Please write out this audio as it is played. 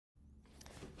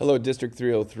Hello, District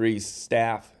 303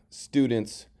 staff,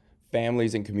 students,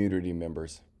 families, and community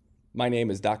members. My name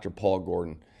is Dr. Paul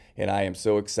Gordon, and I am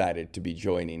so excited to be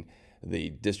joining the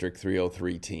District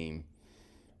 303 team.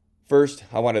 First,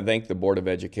 I want to thank the Board of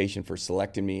Education for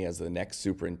selecting me as the next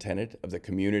superintendent of the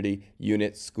Community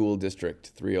Unit School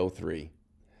District 303.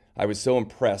 I was so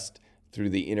impressed through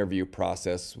the interview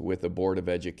process with the Board of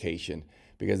Education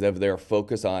because of their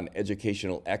focus on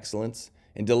educational excellence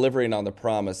and delivering on the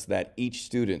promise that each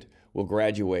student will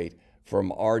graduate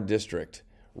from our district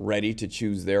ready to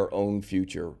choose their own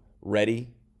future, ready,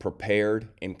 prepared,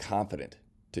 and confident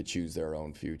to choose their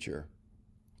own future.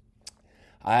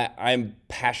 I'm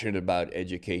passionate about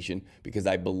education because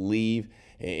I believe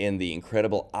in the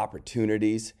incredible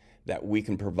opportunities that we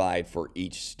can provide for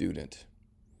each student.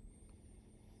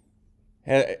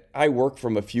 I work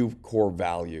from a few core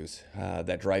values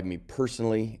that drive me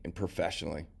personally and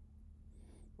professionally: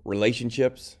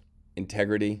 relationships,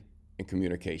 integrity, and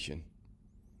communication.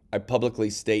 I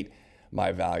publicly state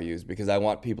my values because I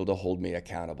want people to hold me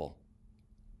accountable.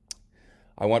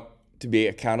 I want to be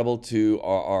accountable to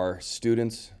our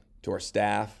students, to our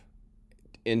staff,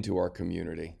 and to our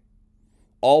community,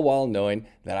 all while knowing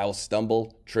that I will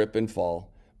stumble, trip, and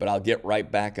fall, but I'll get right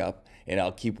back up and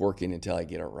I'll keep working until I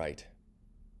get it right.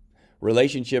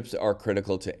 Relationships are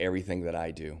critical to everything that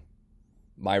I do.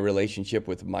 My relationship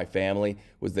with my family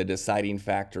was the deciding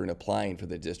factor in applying for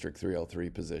the District 303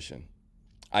 position.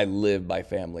 I live by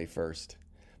family first.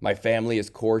 My family is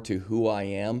core to who I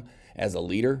am as a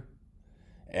leader,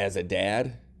 as a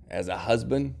dad, as a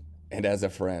husband, and as a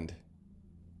friend.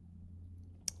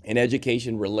 In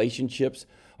education, relationships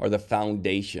are the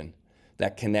foundation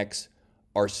that connects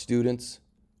our students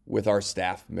with our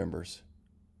staff members.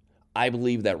 I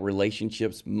believe that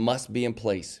relationships must be in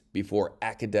place before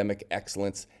academic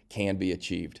excellence can be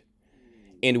achieved.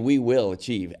 And we will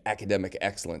achieve academic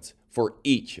excellence for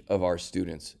each of our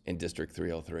students in District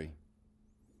 303.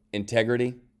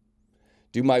 Integrity.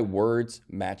 Do my words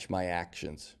match my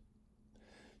actions?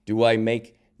 Do I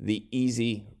make the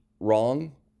easy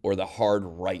wrong or the hard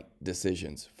right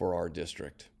decisions for our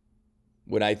district?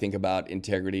 When I think about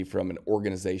integrity from an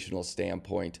organizational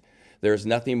standpoint, there is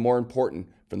nothing more important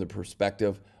from the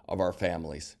perspective of our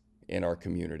families in our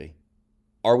community.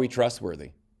 Are we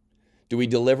trustworthy? Do we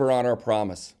deliver on our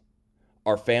promise?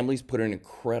 Our families put an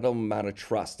incredible amount of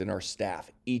trust in our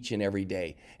staff each and every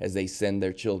day as they send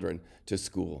their children to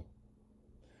school.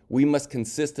 We must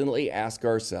consistently ask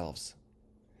ourselves,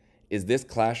 is this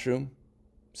classroom,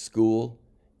 school,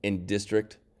 and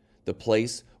district the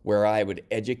place where I would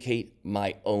educate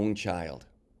my own child?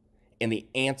 And the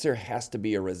answer has to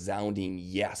be a resounding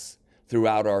yes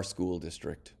throughout our school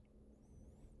district.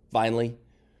 Finally,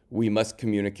 we must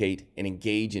communicate and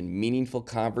engage in meaningful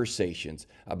conversations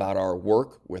about our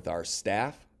work with our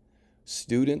staff,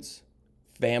 students,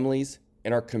 families,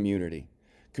 and our community.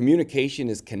 Communication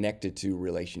is connected to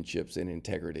relationships and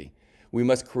integrity. We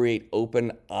must create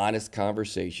open, honest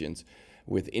conversations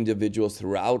with individuals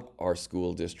throughout our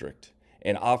school district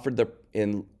and offer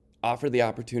the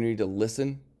opportunity to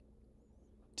listen,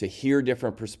 to hear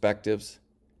different perspectives,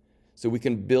 so we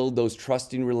can build those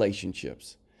trusting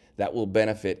relationships that will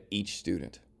benefit each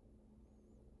student.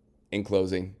 In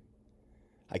closing,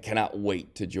 I cannot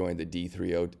wait to join the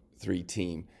D303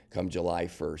 team come July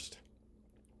 1st.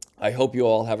 I hope you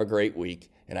all have a great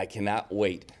week, and I cannot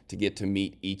wait to get to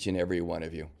meet each and every one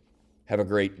of you. Have a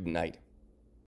great night.